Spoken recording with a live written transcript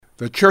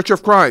The Church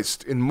of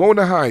Christ in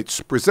Mona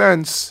Heights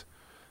presents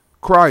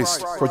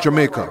Christ for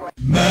Jamaica.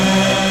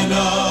 Man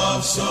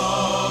of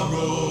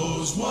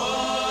sorrows,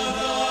 what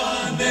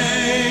a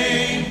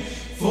name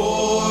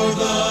for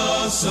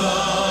the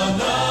Son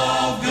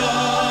of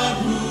God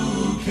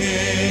who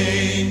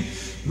came,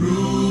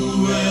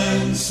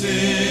 ruined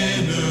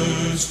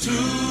sinners to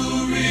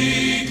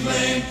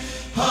reclaim.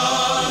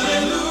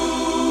 Hallelujah,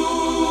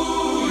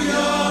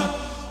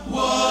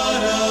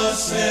 what a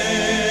Savior.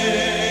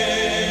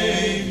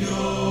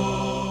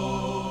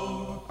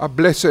 A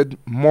blessed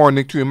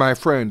morning to you, my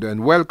friend,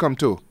 and welcome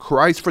to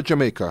Christ for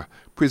Jamaica,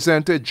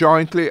 presented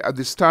jointly at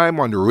this time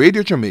on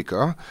Radio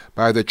Jamaica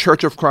by the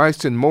Church of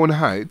Christ in Mona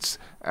Heights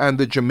and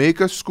the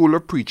Jamaica School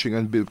of Preaching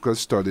and Biblical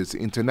Studies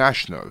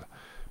International,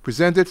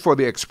 presented for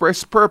the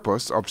express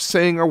purpose of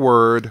saying a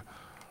word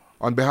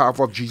on behalf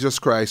of Jesus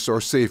Christ,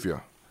 our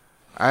Savior.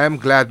 I am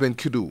Gladwin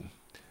Kidu,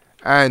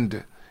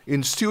 and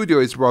in studio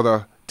is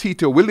Brother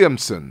Tito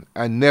Williamson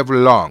and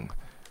Neville Long,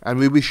 and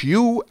we wish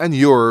you and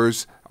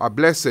yours a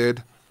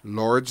blessed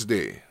Lord's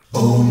Day.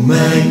 Oh,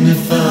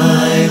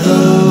 magnify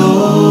the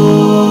Lord.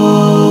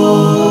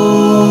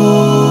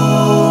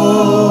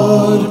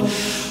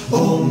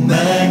 Oh,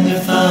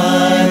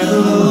 magnify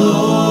the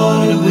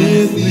Lord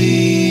with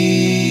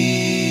me.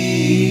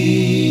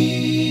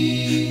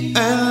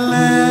 And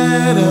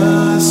let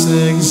us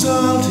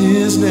exalt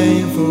his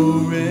name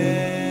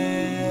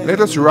forever. Let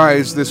us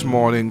rise this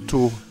morning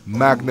to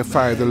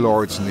magnify the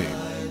Lord's name,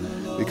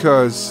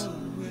 because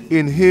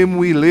in him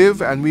we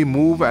live and we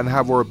move and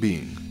have our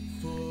being.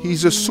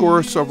 He's the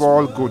source of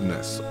all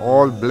goodness,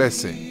 all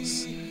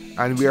blessings,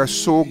 and we are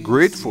so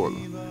grateful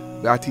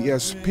that he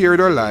has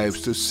spared our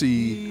lives to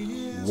see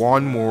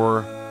one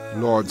more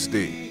Lord's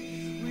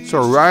Day.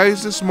 So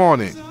rise this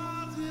morning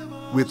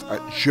with a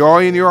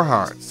joy in your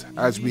hearts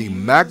as we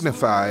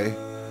magnify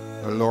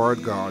the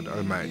Lord God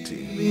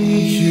Almighty.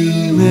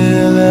 Humility,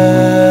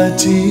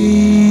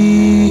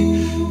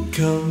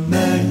 come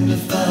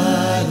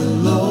magnify the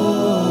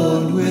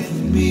Lord with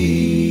me.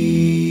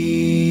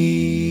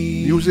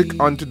 Music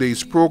on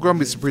today's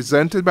program is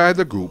presented by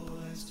the group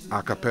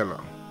A Cappella.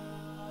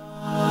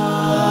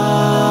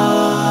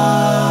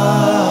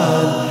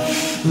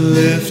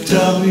 Lift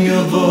up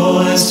your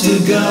voice to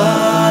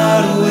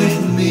God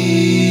with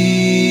me,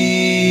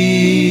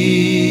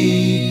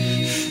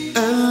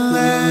 and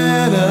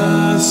let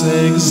us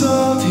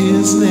exalt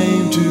his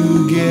name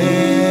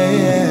together.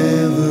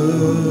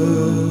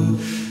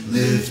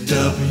 Lift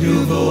up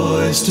your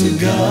voice to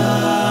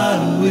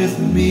God with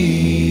me.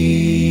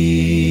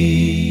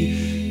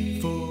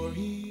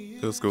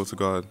 Let's go to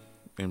God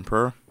in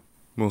prayer.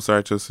 Most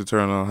righteous,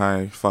 eternal,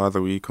 high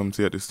Father, we come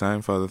to you at this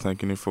time. Father,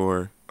 thanking you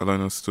for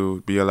allowing us to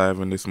be alive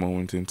in this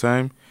moment in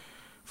time.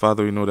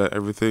 Father, we know that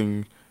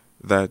everything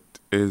that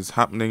is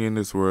happening in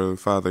this world,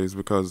 Father, is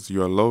because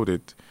you allowed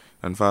it.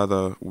 And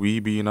Father,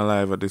 we being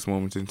alive at this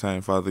moment in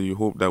time, Father, you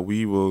hope that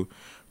we will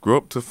grow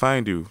up to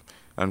find you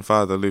and,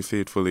 Father, live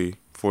faithfully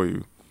for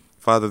you.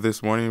 Father,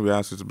 this morning we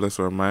ask you to bless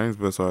our minds,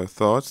 bless our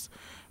thoughts,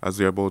 as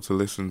we are about to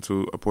listen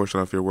to a portion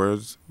of your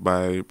words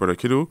by Brother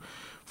Kidu.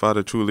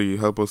 Father, truly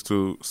help us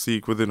to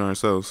seek within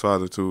ourselves,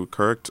 Father, to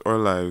correct our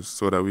lives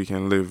so that we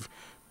can live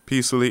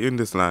peacefully in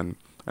this land.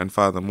 And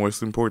Father,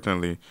 most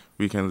importantly,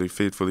 we can live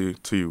faithfully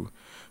to you.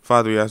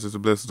 Father, we ask you to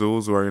bless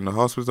those who are in the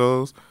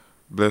hospitals,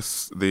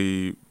 bless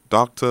the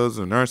doctors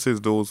and nurses,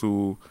 those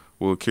who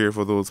will care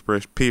for those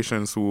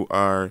patients who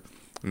are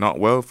not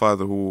well,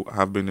 Father, who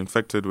have been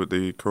infected with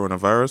the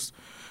coronavirus.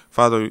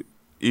 Father,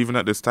 even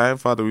at this time,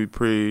 Father, we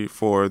pray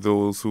for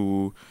those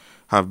who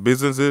have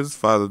businesses,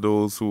 Father,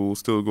 those who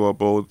still go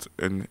about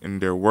in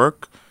their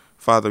work.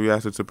 Father, we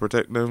ask you to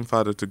protect them,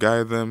 Father, to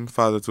guide them,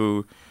 Father,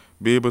 to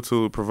be able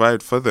to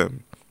provide for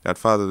them, that,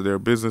 Father, their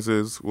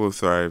businesses will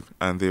thrive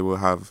and they will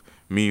have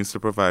means to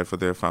provide for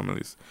their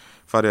families.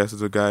 Father, I ask you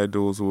to guide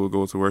those who will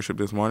go to worship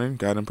this morning.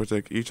 Guide and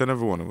protect each and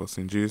every one of us.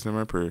 In Jesus' name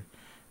I pray.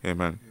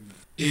 Amen.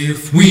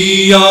 If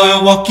we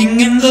are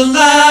walking in the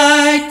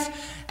light,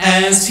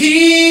 as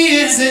he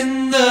is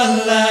in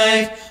the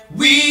light,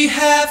 we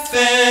have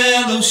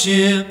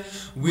fellowship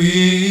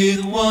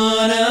with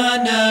one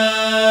another.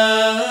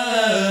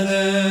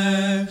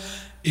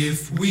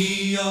 If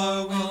we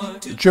are willing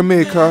to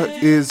Jamaica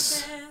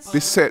is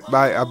beset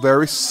by a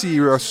very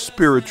serious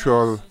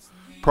spiritual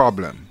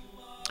problem,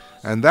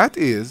 and that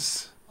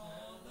is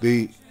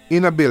the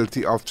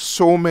inability of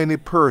so many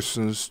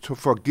persons to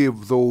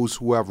forgive those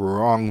who have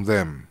wronged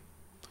them.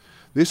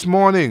 This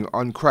morning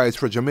on Christ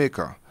for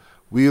Jamaica,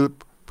 we'll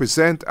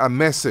present a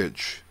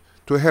message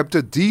to help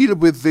to deal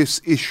with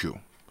this issue.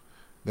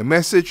 The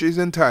message is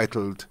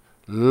entitled,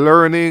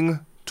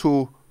 Learning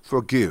to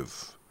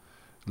Forgive.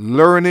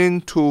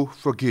 Learning to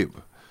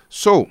Forgive.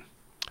 So,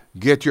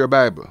 get your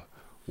Bible,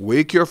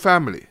 wake your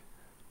family,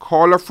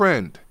 call a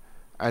friend,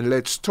 and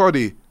let's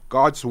study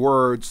God's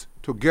words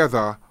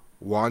together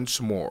once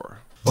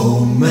more.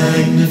 Oh,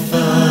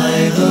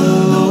 magnify the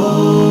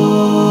Lord.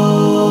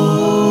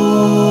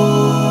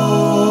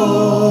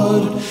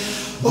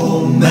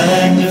 Oh,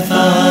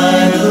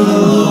 magnify the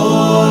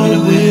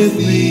Lord with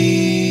me.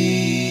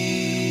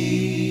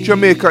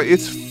 Jamaica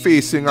is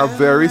facing a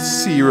very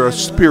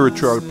serious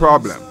spiritual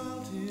problem.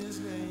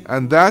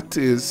 And that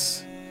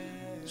is,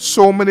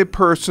 so many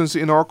persons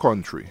in our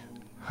country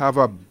have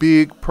a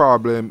big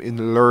problem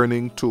in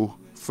learning to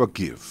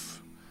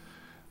forgive.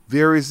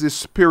 There is this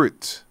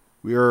spirit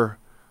where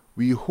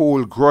we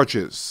hold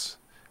grudges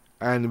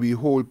and we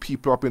hold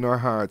people up in our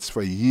hearts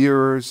for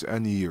years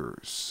and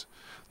years.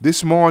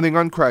 This morning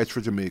on Christ for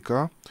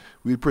Jamaica,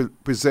 we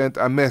present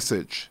a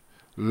message.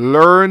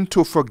 Learn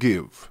to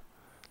forgive.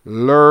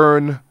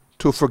 Learn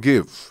to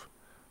forgive,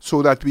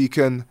 so that we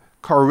can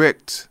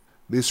correct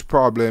this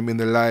problem in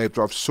the lives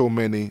of so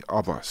many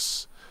of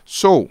us.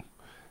 So,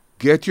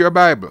 get your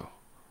Bible,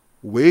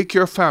 wake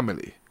your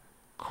family,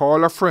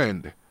 call a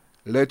friend.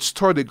 Let's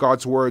study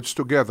God's words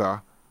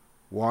together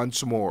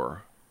once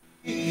more.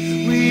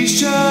 We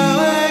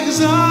shall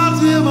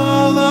exalt him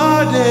all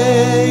our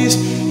days.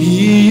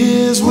 He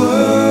is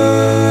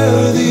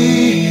worthy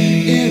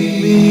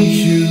in me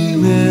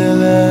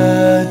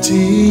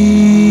humility.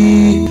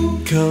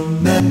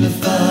 Come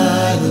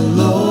magnify the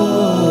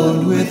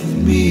Lord with me.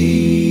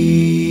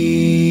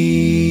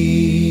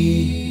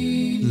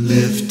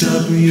 Lift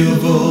up your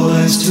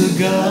voice to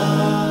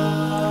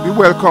God. We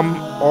welcome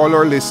all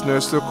our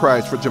listeners to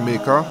Christ for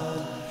Jamaica,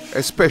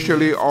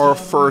 especially our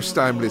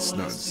first-time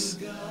listeners.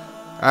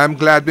 I'm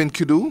Gladwin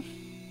Kidu,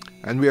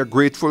 and we are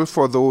grateful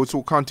for those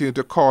who continue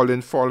to call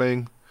in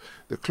following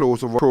the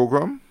close of our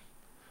program,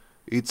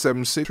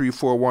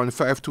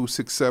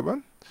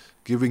 876-341-5267,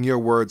 giving your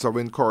words of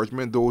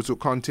encouragement, those who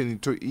continue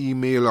to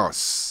email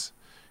us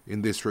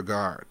in this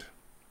regard.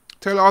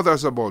 Tell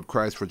others about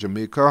Christ for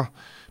Jamaica,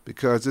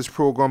 because this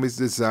program is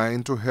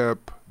designed to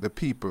help the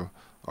people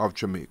of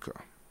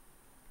Jamaica.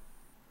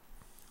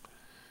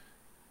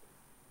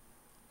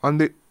 On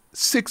the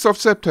 6th of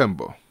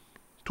September,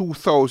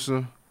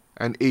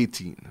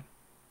 2018,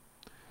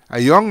 a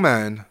young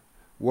man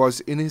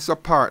was in his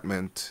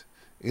apartment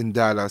in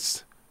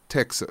Dallas,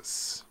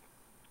 Texas.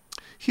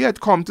 He had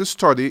come to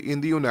study in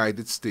the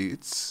United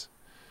States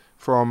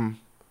from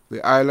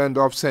the island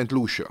of St.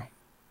 Lucia.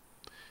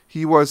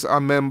 He was a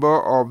member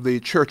of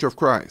the Church of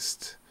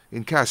Christ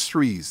in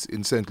Castries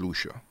in St.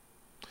 Lucia.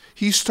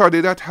 He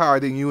studied at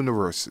Harding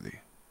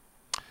University,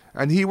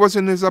 and he was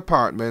in his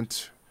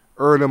apartment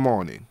early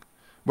morning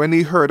when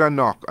he heard a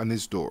knock on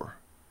his door.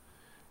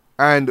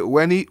 And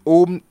when he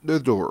opened the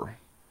door,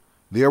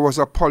 there was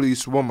a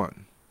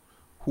policewoman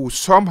who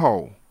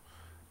somehow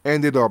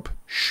ended up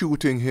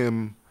shooting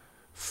him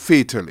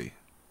fatally.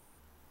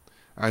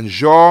 And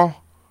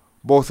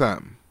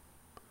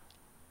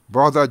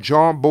Brother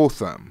John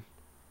Botham,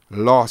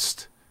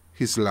 lost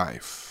his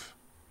life.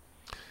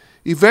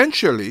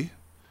 Eventually,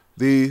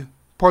 the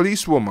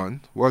policewoman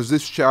was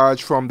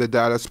discharged from the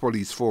Dallas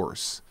Police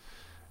Force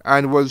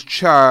and was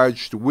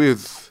charged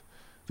with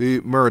the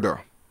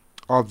murder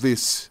of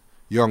this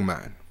young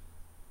man.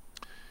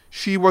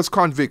 She was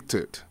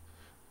convicted,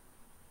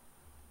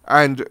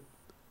 and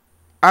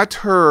at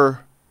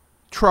her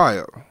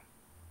trial,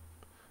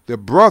 the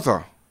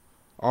brother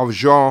of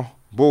Jean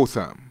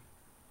Botham,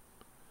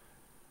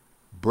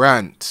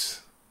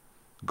 Brant,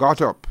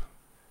 got up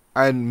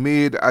and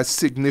made a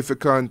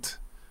significant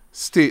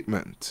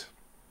statement.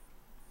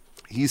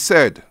 He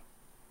said,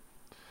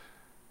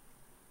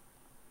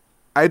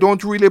 "I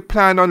don't really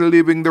plan on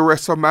living the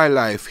rest of my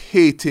life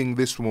hating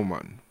this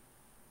woman.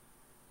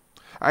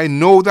 I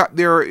know that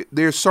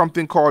there's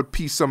something called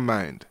peace of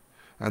mind,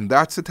 and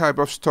that's the type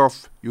of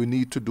stuff you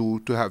need to do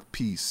to have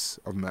peace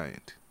of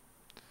mind.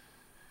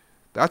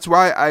 That's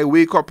why I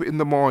wake up in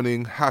the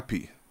morning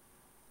happy.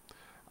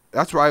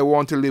 That's why I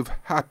want to live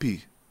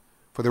happy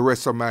for the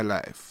rest of my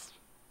life.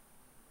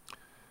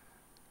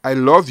 I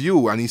love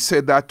you," and he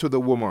said that to the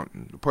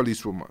woman, the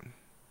policewoman.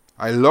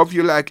 "I love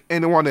you like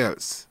anyone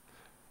else,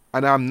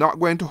 and I'm not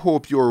going to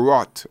hope you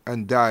rot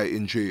and die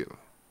in jail.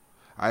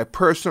 I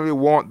personally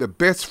want the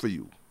best for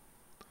you.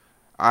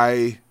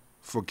 I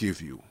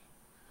forgive you."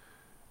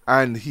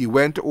 And he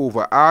went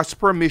over, asked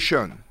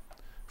permission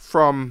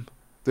from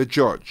the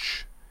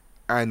judge,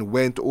 and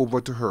went over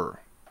to her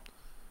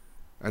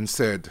and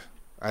said,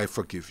 "I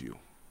forgive you."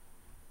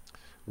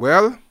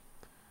 Well,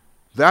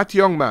 that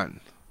young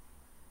man,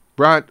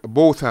 Brant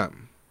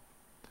Botham,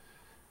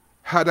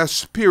 had a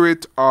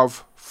spirit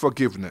of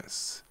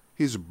forgiveness.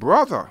 His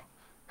brother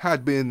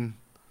had been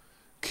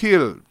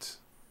killed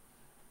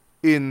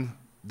in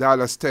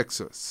Dallas,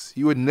 Texas.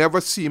 He would never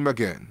see him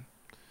again.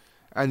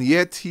 And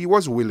yet he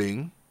was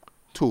willing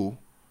to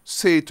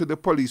say to the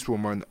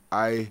policewoman,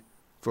 "I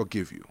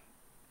forgive you."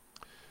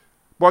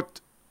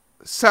 But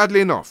sadly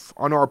enough,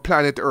 on our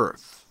planet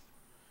Earth,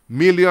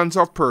 millions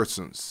of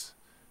persons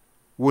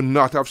would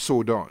not have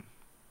so done.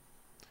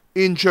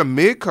 In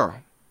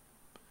Jamaica,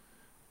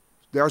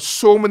 there are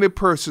so many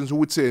persons who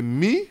would say,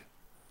 "Me?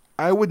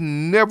 I would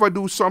never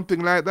do something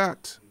like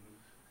that,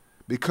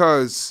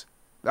 because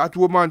that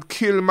woman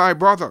killed my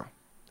brother.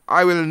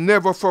 I will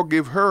never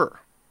forgive her."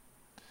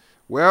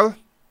 Well,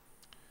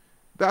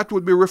 that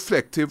would be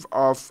reflective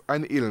of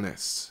an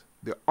illness,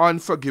 the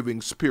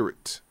unforgiving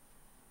spirit.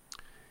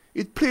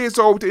 It plays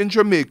out in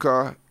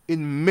Jamaica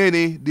in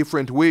many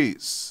different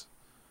ways.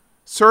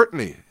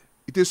 Certainly,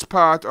 it is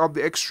part of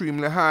the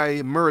extremely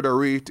high murder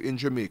rate in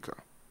Jamaica.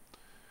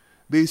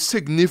 The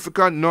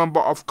significant number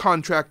of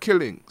contract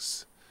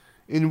killings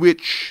in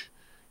which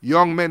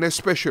young men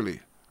especially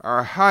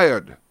are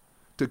hired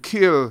to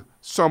kill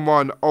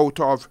someone out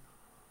of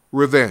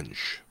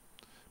revenge.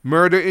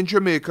 Murder in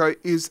Jamaica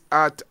is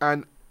at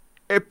an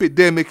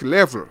epidemic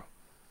level.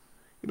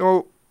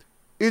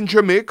 In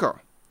Jamaica,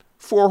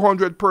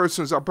 400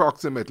 persons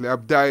approximately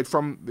have died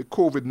from the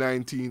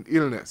COVID-19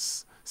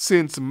 illness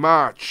since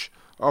March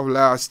of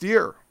last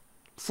year.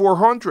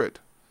 400.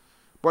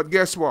 But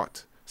guess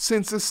what?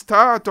 Since the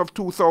start of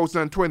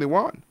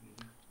 2021,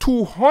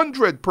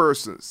 200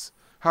 persons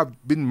have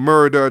been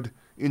murdered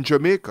in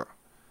Jamaica,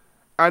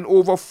 and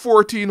over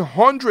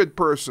 1,400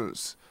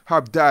 persons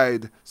have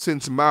died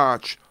since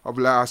March of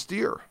last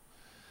year.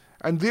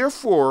 And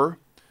therefore,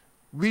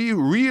 we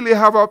really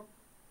have an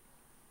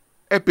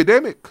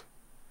epidemic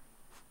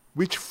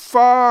which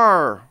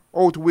far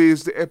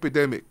outweighs the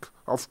epidemic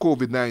of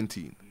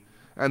COVID-19.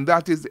 And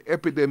that is the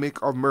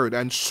epidemic of murder.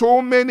 And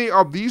so many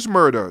of these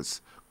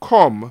murders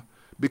come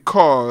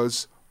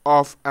because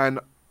of an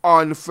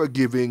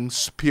unforgiving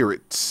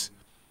spirit.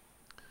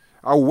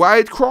 A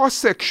wide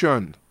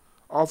cross-section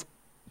of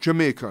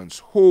Jamaicans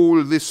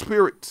hold this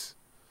spirit.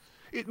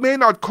 It may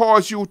not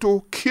cause you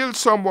to kill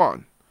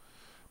someone,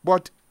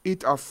 but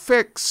it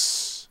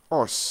affects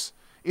us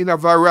in a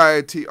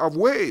variety of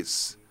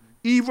ways.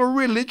 Even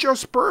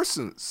religious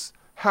persons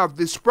have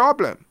this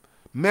problem.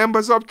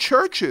 Members of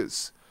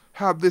churches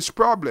have this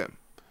problem.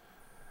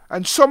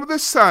 And some of the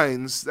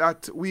signs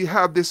that we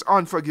have this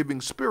unforgiving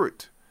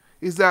spirit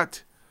is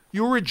that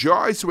you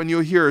rejoice when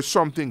you hear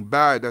something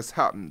bad has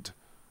happened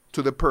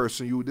to the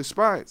person you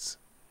despise.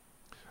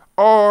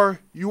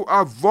 Or you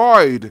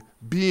avoid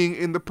being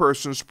in the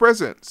person's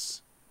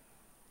presence.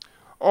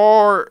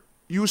 Or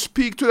you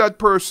speak to that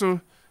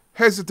person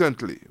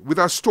hesitantly with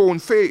a stone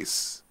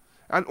face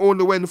and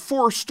only when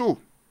forced to.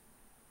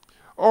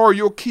 Or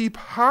you keep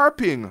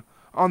harping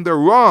on the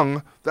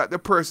wrong that the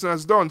person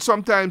has done,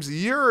 sometimes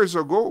years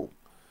ago,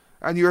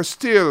 and you're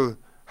still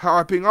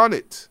harping on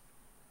it.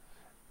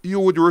 You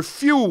would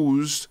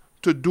refuse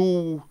to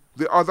do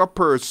the other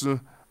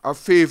person a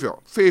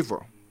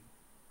favor.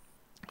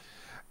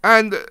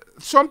 And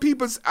some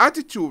people's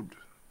attitude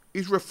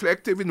is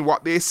reflective in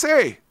what they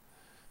say.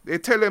 They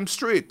tell them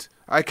straight,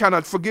 I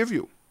cannot forgive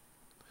you.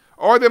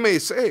 Or they may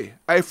say,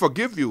 I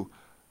forgive you,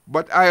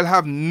 but I'll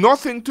have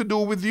nothing to do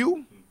with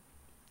you.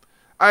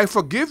 I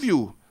forgive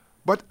you,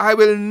 but I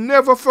will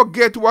never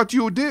forget what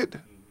you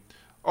did.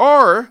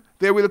 Or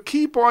they will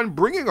keep on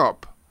bringing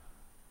up,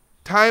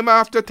 time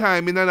after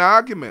time in an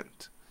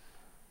argument,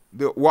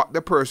 what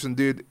the person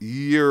did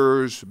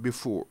years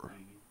before.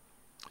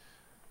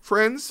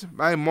 Friends,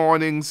 my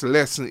morning's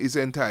lesson is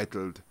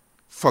entitled,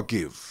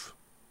 Forgive.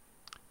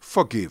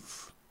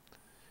 Forgive.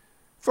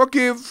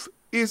 Forgive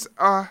is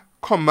a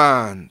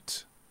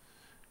command.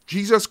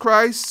 Jesus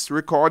Christ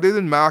recorded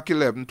in Mark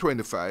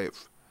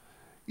 11:25.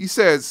 He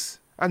says,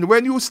 and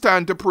when you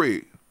stand to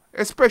pray,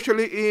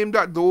 especially aimed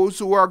at those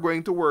who are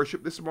going to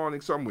worship this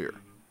morning somewhere,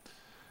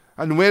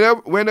 and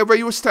whenever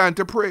you stand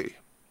to pray,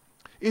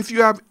 if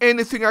you have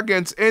anything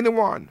against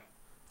anyone,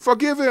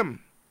 forgive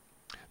him,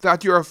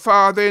 that your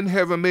Father in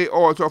heaven may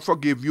also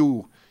forgive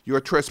you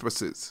your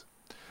trespasses.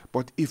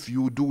 But if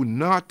you do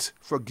not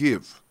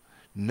forgive,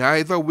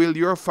 neither will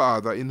your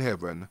Father in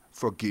heaven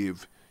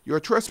forgive your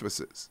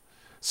trespasses.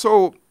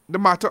 So the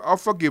matter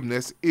of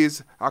forgiveness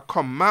is a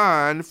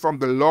command from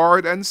the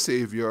Lord and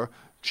Savior,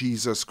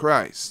 Jesus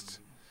Christ.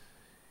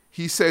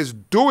 He says,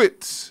 do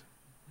it.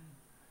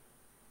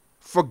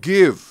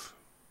 Forgive.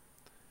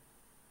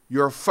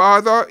 Your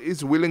Father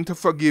is willing to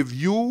forgive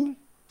you,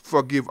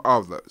 forgive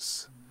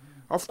others.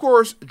 Of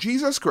course,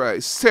 Jesus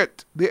Christ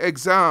set the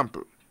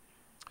example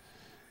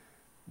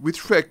with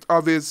respect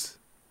of his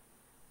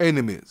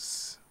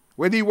enemies.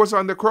 When he was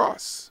on the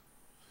cross,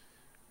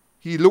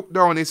 he looked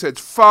down and he said,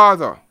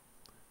 Father,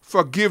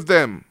 forgive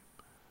them,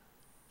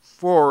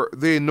 for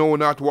they know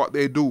not what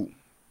they do.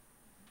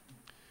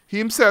 He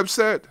himself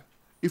said,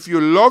 if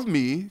you love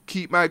me,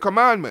 keep my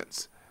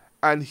commandments.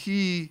 And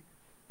he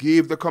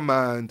gave the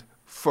command,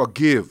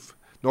 forgive.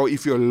 Now,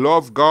 if you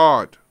love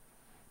God,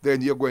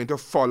 then you're going to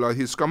follow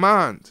his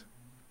command.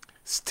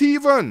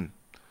 Stephen,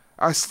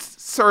 a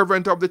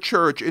servant of the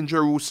church in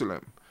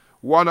Jerusalem,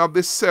 one of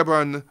the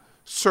 7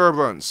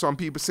 servants, some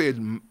people say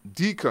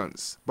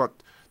deacons, but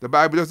the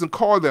Bible doesn't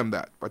call them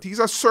that. But he's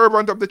a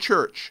servant of the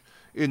church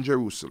in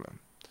Jerusalem.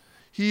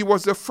 He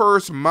was the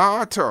first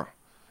martyr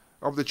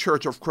of the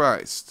Church of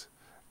Christ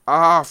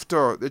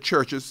after the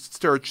church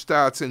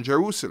starts in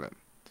Jerusalem.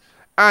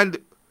 And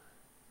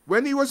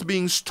when he was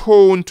being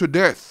stoned to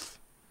death,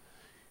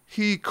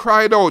 he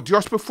cried out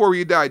just before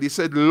he died. He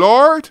said,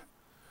 Lord,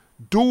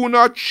 do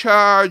not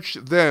charge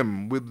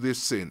them with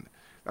this sin.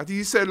 That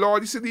he said,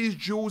 Lord, these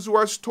Jews who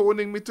are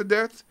stoning me to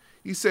death,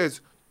 he says,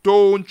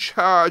 don't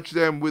charge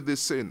them with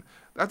this sin.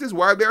 That is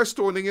why they are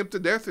stoning him to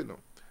death,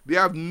 They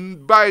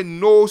have by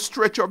no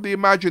stretch of the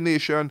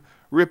imagination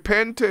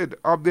repented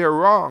of their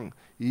wrong,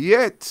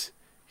 yet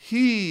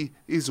he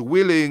is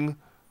willing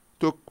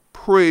to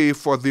pray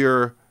for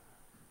their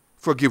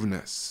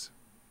forgiveness.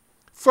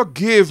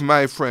 Forgive,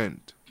 my friend,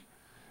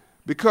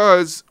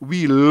 because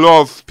we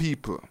love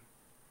people.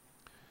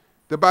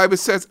 The Bible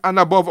says, and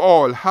above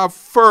all, have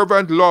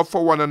fervent love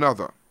for one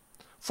another.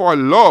 For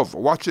love,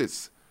 watch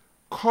this,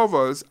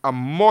 covers a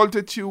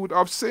multitude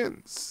of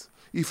sins.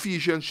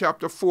 Ephesians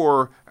chapter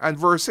 4 and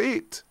verse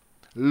 8.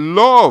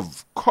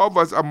 Love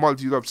covers a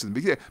multitude of sins.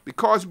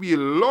 Because we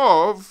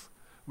love,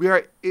 we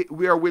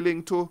are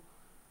willing to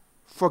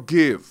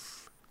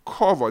forgive,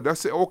 cover.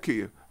 That's it.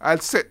 Okay, I'll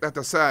set that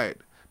aside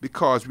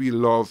because we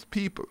love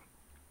people.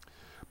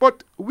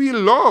 But we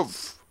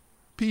love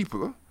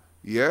people,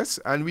 yes,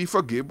 and we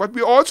forgive, but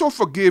we also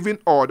forgive in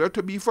order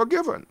to be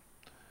forgiven.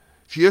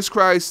 Jesus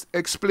Christ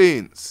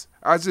explains,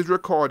 as is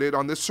recorded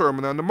on the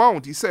Sermon on the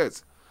Mount, he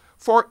says,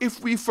 for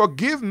if we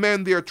forgive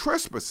men their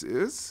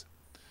trespasses,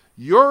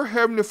 your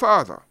heavenly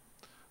Father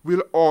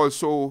will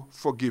also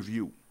forgive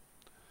you.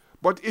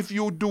 But if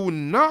you do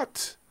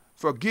not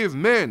forgive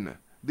men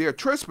their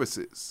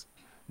trespasses,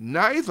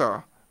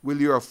 neither will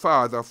your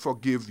Father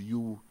forgive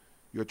you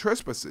your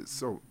trespasses.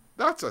 So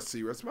that's a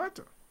serious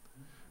matter,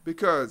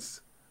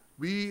 because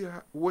we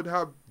would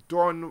have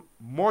done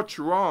much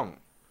wrong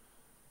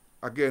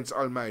against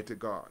Almighty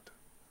God.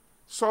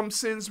 Some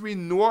sins we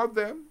know of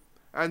them,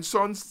 and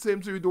some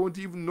sins we don't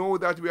even know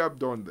that we have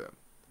done them.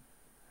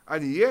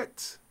 And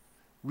yet,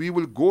 we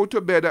will go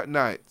to bed at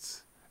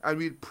night and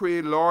we'll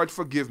pray, Lord,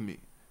 forgive me.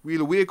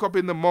 We'll wake up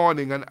in the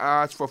morning and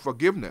ask for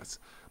forgiveness,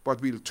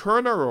 but we'll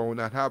turn around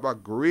and have a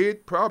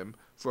great problem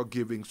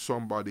forgiving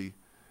somebody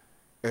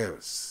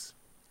else.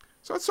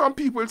 So some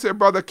people say,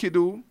 Brother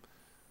Kiddu,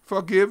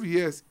 forgive,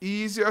 yes,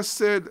 easier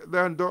said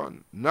than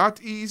done.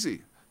 Not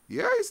easy.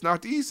 Yeah, it's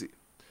not easy.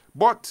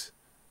 But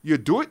you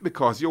do it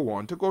because you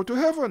want to go to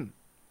heaven.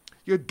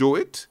 You do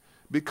it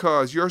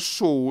because your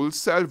soul's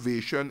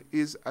salvation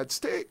is at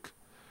stake.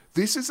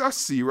 This is a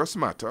serious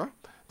matter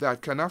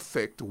that can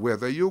affect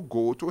whether you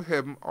go to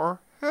heaven or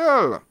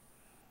hell.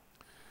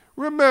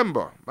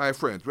 Remember, my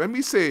friends, when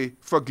we say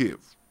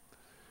forgive,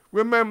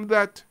 remember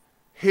that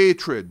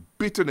hatred,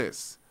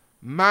 bitterness,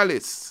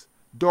 malice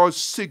does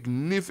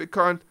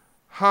significant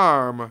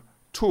harm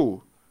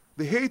to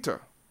the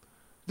hater.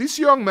 This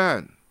young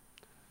man,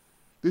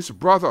 this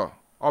brother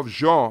of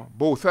Jean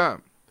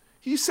Botham,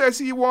 he says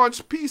he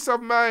wants peace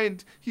of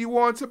mind. He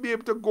wants to be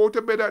able to go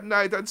to bed at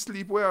night and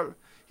sleep well.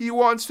 He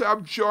wants to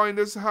have joy in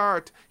his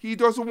heart. He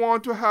doesn't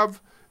want to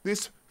have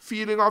this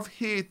feeling of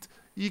hate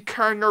he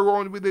carrying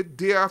around with it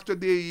day after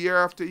day, year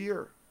after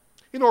year.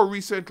 You know,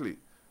 recently,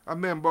 a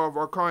member of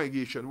our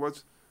congregation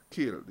was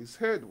killed. His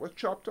head was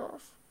chopped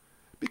off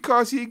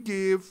because he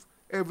gave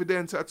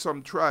evidence at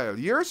some trial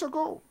years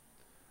ago.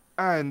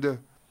 And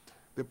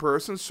the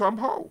person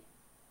somehow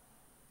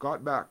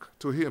got back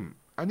to him,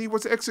 and he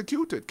was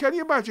executed. Can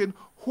you imagine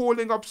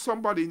holding up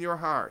somebody in your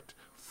heart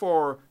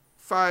for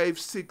 5,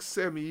 6,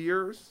 7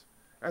 years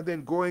and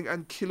then going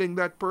and killing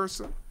that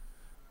person?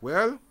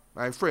 Well,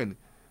 my friend,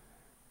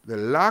 the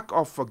lack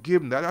of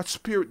forgiveness, that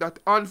spirit, that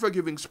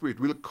unforgiving spirit,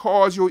 will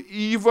cause you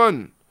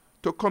even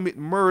to commit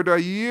murder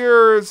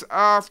years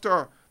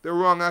after the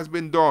wrong has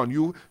been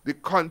done.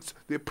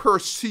 The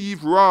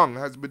perceived wrong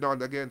has been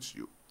done against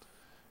you.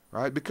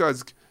 Right?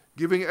 Because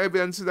giving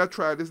evidence in that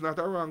trial is not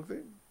a wrong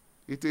thing.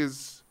 It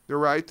is the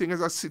right thing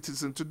as a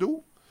citizen to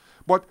do.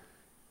 But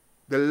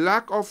the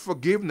lack of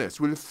forgiveness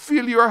will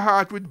fill your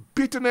heart with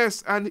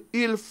bitterness and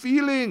ill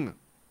feeling.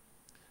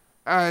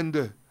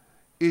 And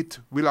it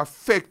will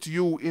affect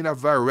you in a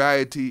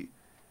variety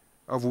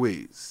of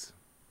ways.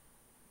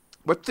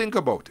 But think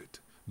about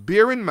it.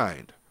 Bear in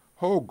mind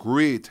how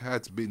great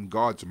has been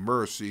God's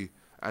mercy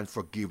and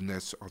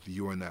forgiveness of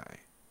you and I.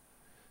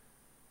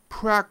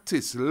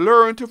 Practice,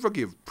 learn to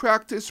forgive.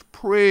 Practice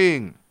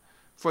praying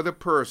for the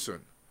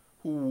person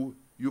who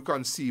you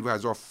conceive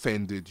has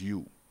offended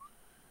you.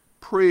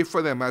 Pray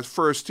for them, as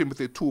 1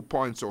 Timothy 2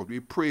 points out. We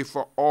pray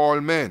for all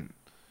men.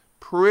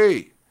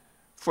 Pray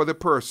for the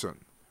person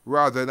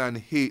rather than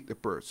hate the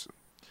person.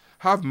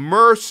 Have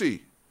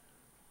mercy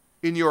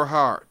in your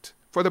heart.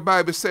 For the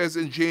Bible says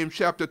in James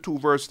chapter 2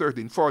 verse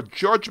 13, for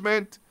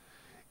judgment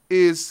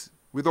is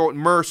without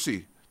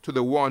mercy to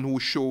the one who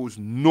shows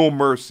no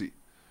mercy.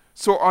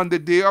 So on the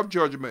day of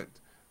judgment,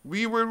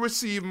 we will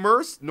receive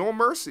no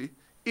mercy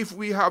if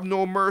we have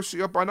no mercy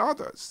upon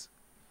others.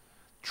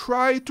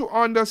 Try to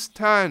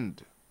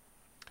understand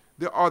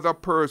the other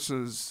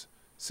person's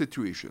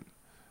situation.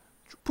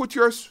 Put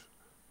your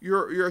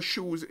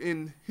shoes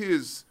in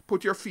his,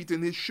 put your feet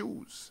in his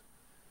shoes.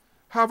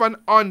 Have an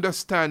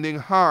understanding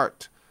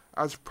heart,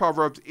 as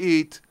Proverbs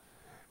 8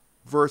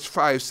 verse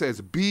 5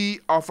 says, be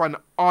of an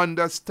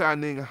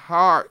understanding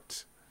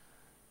heart.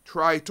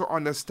 Try to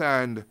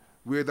understand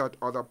where that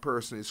other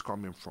person is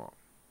coming from.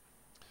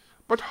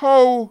 But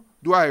how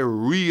do I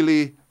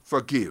really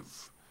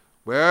forgive?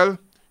 Well,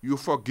 you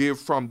forgive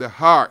from the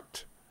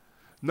heart.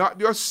 Not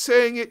just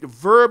saying it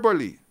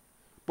verbally,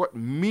 but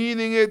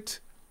meaning it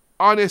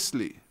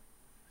honestly.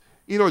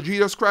 You know,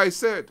 Jesus Christ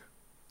said,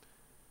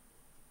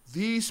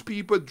 These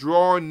people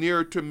draw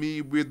near to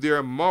me with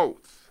their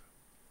mouth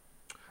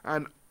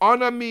and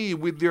honor me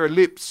with their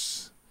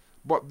lips,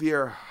 but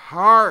their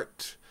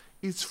heart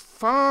is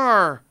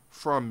far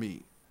from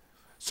me.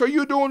 So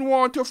you don't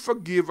want to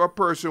forgive a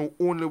person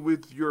only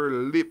with your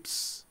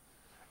lips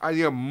and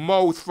your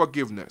mouth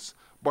forgiveness,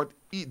 but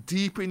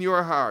deep in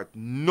your heart,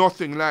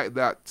 nothing like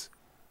that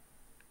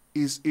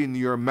is in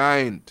your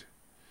mind.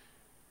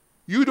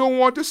 You don't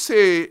want to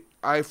say,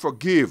 I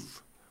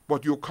forgive,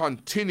 but you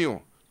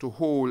continue to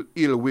hold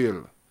ill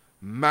will,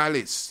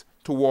 malice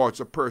towards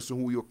a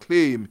person who you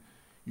claim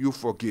you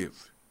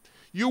forgive.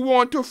 You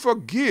want to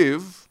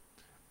forgive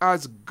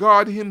as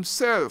God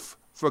himself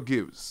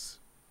forgives.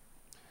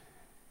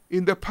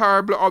 In the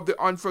parable of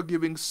the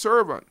unforgiving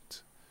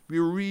servant, we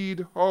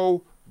read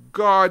how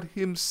God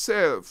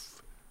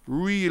himself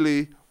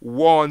really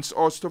wants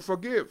us to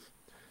forgive.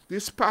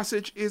 This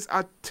passage is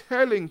a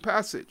telling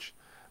passage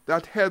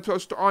that helps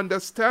us to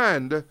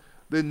understand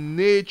the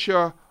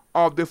nature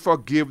of the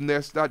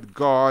forgiveness that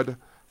God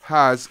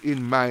has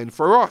in mind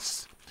for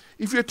us.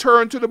 If you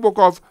turn to the book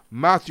of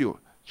Matthew,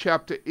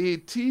 chapter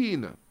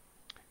 18,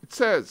 it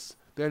says,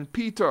 Then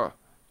Peter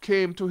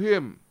came to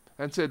him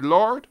and said,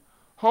 Lord,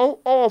 how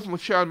often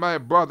shall my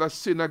brother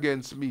sin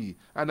against me,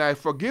 and I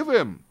forgive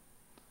him?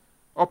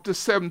 Up to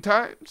 7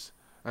 times?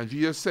 And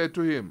Jesus said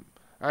to him,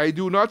 I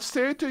do not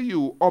say to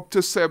you up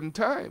to 7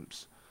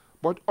 times,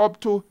 but up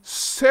to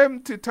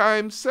 70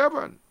 times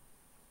 7.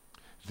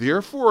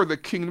 Therefore the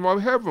kingdom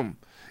of heaven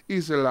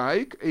is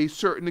like a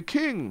certain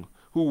king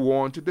who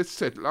wanted to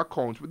settle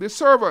accounts with his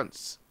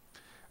servants.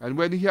 And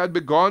when he had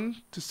begun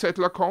to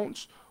settle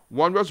accounts,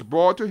 one was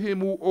brought to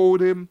him who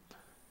owed him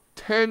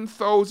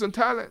 10,000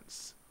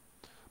 talents.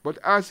 But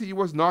as he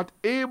was not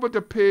able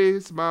to pay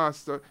his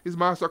master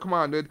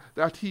commanded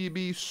that he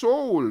be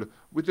sold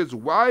with his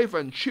wife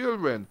and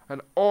children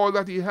and all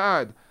that he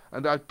had,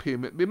 and that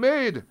payment be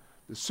made.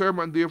 The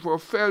servant therefore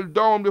fell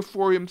down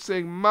before him,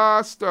 saying,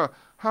 Master,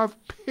 have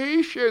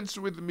patience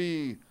with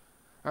me,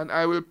 and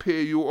I will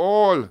pay you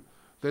all.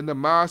 Then the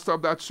master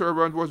of that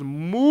servant was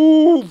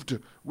moved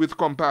with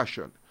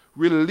compassion,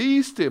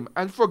 released him,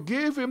 and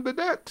forgave him the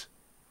debt.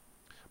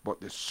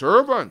 But the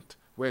servant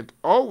went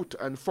out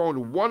and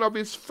found one of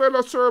his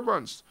fellow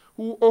servants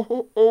who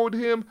owed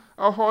him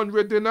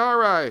 100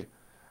 denarii.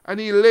 And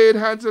he laid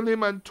hands on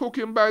him and took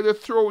him by the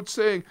throat,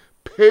 saying,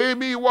 Pay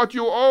me what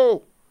you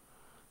owe.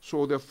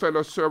 So the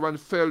fellow servant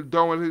fell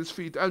down at his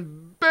feet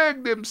and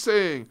begged him,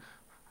 saying,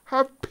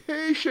 Have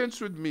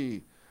patience with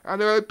me,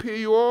 and I will pay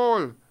you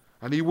all.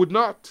 And he would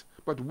not,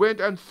 but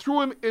went and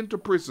threw him into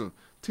prison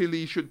till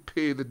he should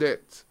pay the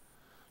debt.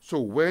 So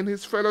when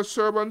his fellow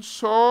servants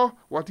saw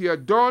what he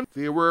had done,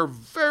 they were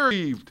very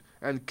grieved,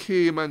 and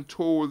came and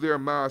told their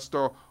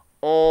master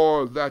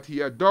all that he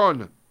had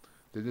done.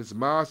 Then his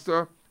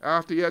master,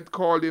 after he had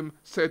called him,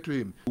 said to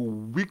him, You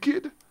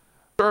wicked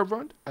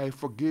servant, I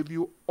forgive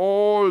you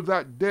all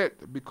that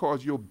debt,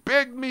 because you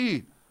begged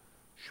me.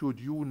 Should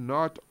you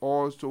not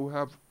also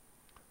have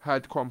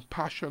had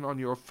compassion on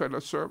your fellow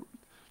servant,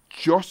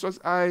 just as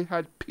I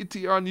had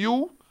pity on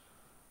you?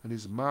 And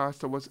his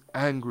master was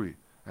angry,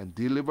 and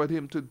delivered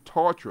him to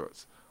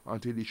torturers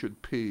until he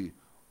should pay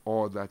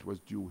all that was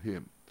due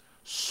him.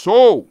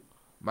 So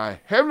my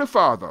heavenly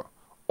Father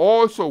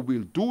also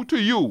will do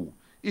to you,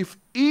 if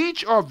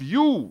each of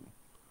you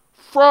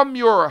from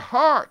your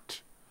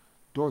heart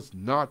does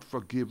not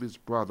forgive his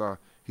brother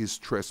his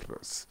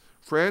trespass.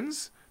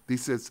 Friends,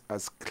 this is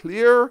as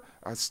clear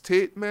a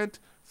statement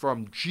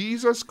from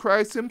Jesus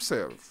Christ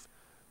himself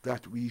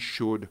that we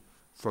should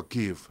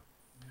forgive.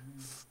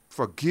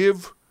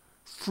 Forgive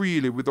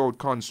freely without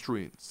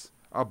constraints,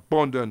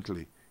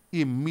 abundantly,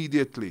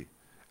 immediately,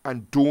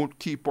 and don't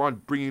keep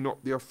on bringing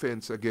up the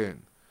offense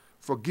again.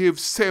 Forgive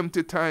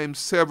 70 times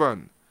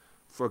 7.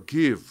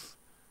 Forgive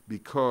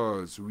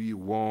because we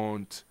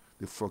want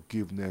the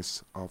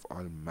forgiveness of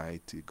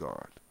Almighty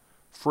God.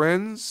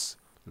 Friends,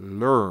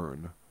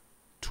 learn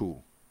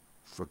to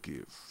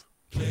forgive.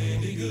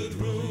 Plenty good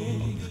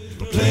room,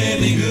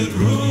 plenty good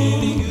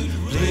room,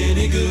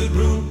 plenty good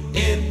room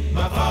in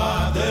my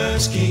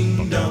Father's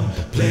kingdom.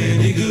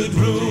 Plenty good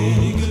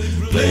room,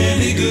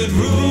 plenty good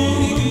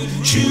room.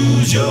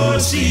 Choose your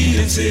seat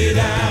and sit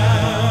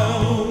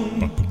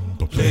down.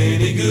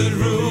 Plenty good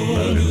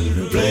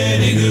room,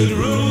 plenty good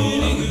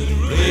room,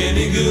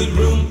 plenty good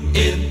room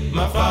in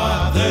my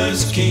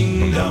Father's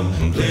kingdom.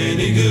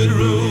 Plenty good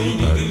room,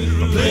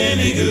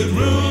 plenty good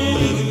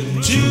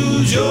room.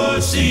 Choose your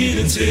seat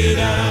and sit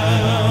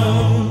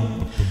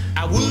down.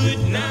 I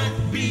would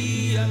not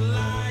be a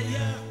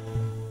liar.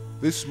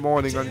 This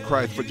morning on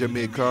Christ for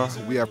Jamaica,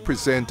 we have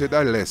presented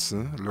a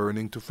lesson,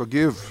 Learning to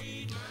Forgive.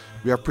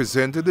 We have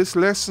presented this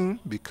lesson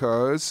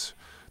because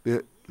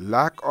the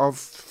lack of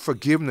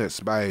forgiveness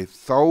by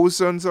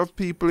thousands of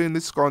people in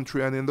this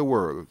country and in the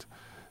world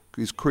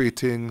is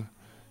creating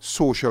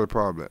social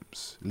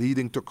problems,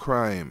 leading to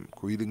crime,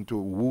 leading to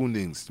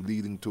woundings,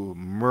 leading to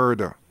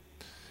murder.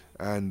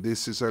 And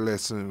this is a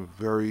lesson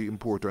very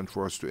important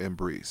for us to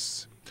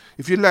embrace.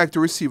 If you'd like to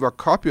receive a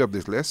copy of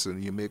this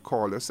lesson, you may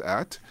call us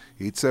at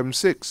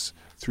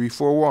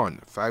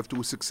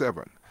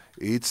 876-341-5267,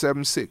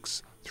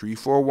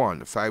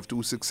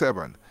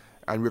 876-341-5267,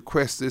 and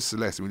request this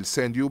lesson. We'll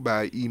send you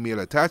by email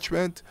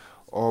attachment,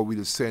 or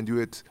we'll send you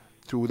it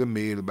through the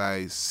mail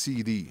by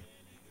CD.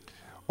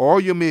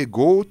 Or you may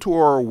go to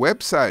our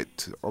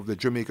website of the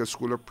Jamaica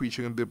School of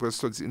Preaching and Biblical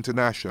Studies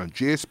International,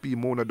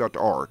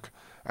 jspmona.org,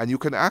 and you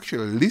can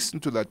actually listen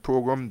to that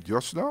program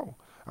just now,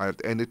 at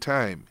any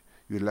time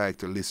you'd like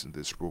to listen to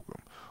this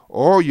program.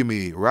 Or you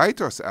may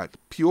write us at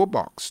P.O.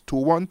 Box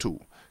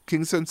 212,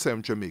 Kingston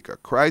 7, Jamaica,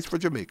 Christ for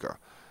Jamaica,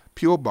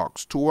 P.O.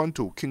 Box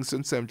 212,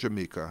 Kingston 7,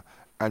 Jamaica,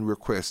 and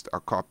request a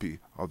copy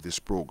of this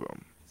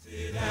program.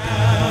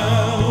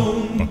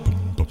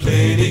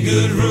 Plenty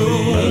good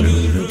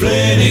room,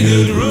 plenty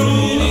good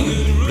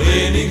room,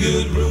 plenty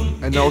good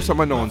room. And now some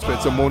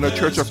announcements. The Mona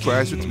Church of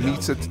Christ, which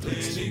meets at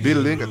its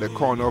building at the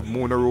corner of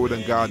Mona Road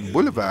and Garden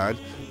Boulevard,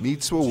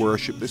 meets for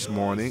worship this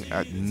morning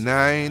at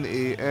 9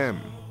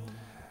 a.m.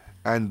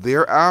 And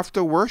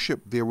thereafter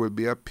worship, there will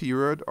be a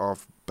period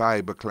of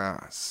Bible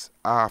class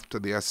after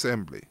the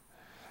assembly.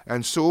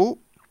 And so,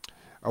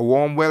 a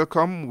warm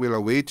welcome will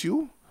await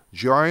you.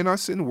 Join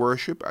us in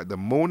worship at the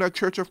Mona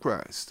Church of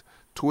Christ,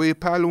 2A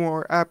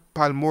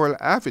Palmoral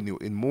Avenue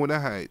in Mona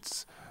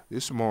Heights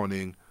this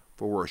morning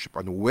for worship.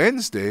 On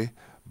Wednesday,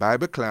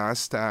 Bible class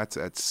starts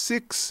at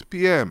 6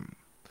 p.m.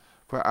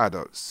 for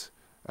adults,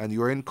 and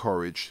you are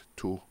encouraged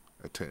to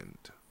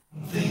attend.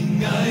 One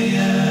thing I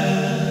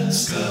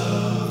ask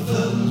of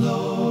the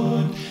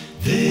Lord,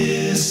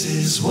 this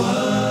is what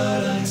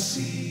I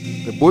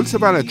see. The Bull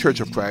Savannah Church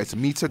of Christ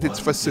meets at its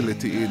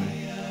facility in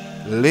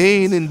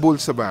Lane in Bull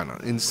Savannah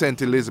in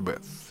St.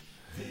 Elizabeth.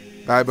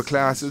 Bible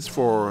classes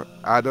for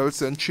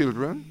adults and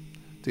children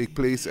take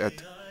place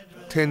at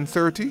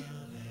 10:30,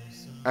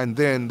 and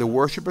then the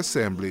worship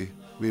assembly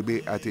will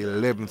be at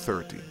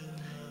 11:30.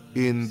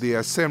 In the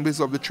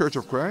assemblies of the Church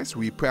of Christ,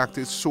 we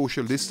practice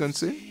social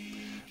distancing.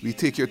 We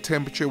take your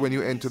temperature when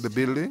you enter the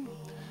building.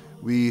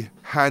 We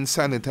hand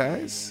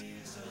sanitize,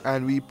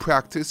 and we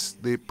practice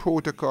the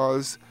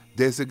protocols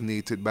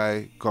designated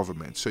by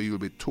government. So you'll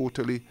be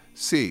totally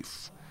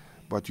safe.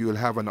 But you'll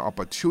have an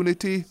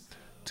opportunity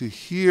to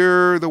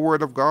hear the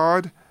word of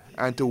God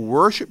and to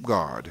worship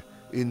God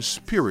in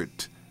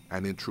spirit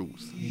and in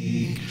truth.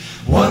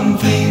 One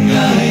thing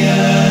I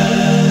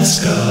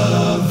ask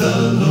of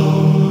the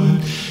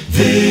Lord,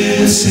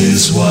 this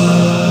is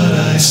what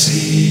I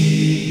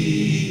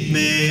see.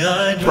 May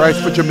I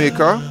Christ for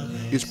Jamaica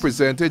is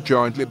presented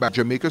jointly by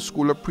Jamaica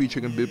School of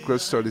Preaching and Biblical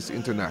Studies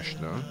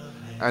International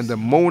and the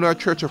Mona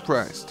Church of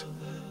Christ.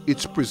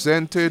 It's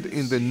presented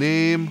in the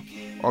name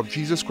of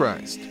Jesus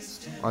Christ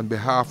on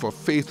behalf of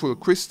faithful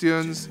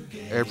Christians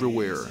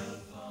everywhere.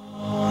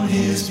 on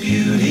his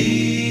beauty.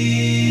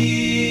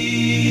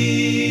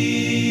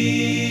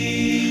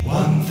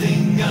 One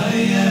thing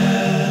I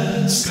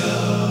ask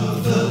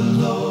of the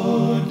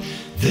Lord,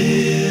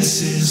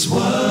 this is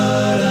what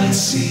I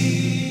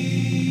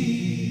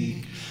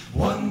seek.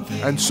 One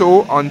thing. And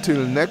so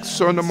until next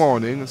Sunday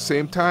morning,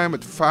 same time at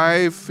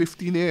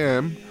 5:15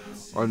 a.m.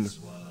 on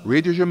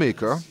Radio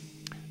Jamaica,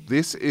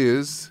 this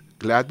is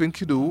Gladwin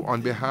Kidu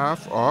on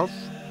behalf of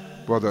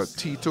Brother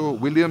Tito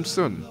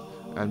Williamson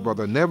and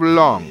Brother Neville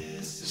Long,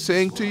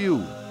 saying to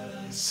you,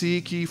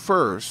 seek ye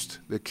first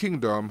the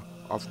kingdom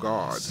of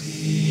God.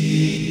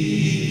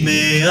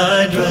 May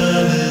I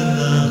dwell in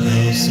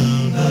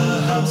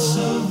the house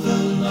of the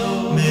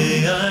Lord.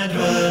 May I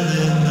dwell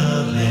in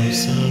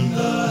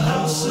the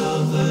house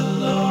of the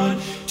Lord,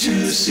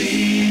 to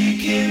seek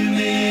him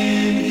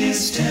in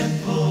his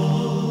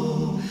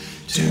temple,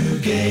 to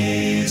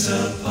gaze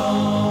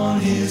upon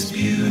his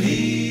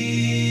beauty.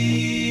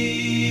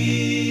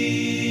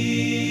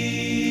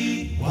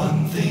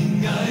 One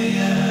thing I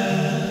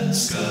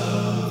ask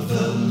of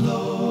the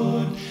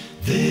Lord,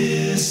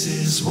 this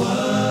is what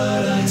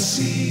I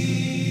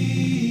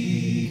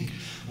seek.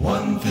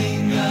 One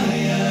thing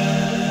I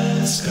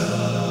ask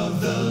of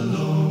the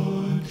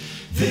Lord,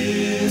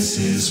 this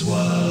is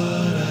what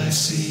I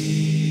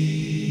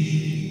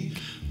seek.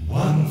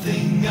 One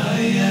thing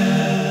I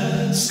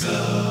ask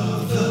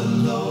of the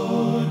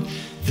Lord,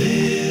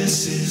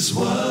 this is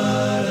what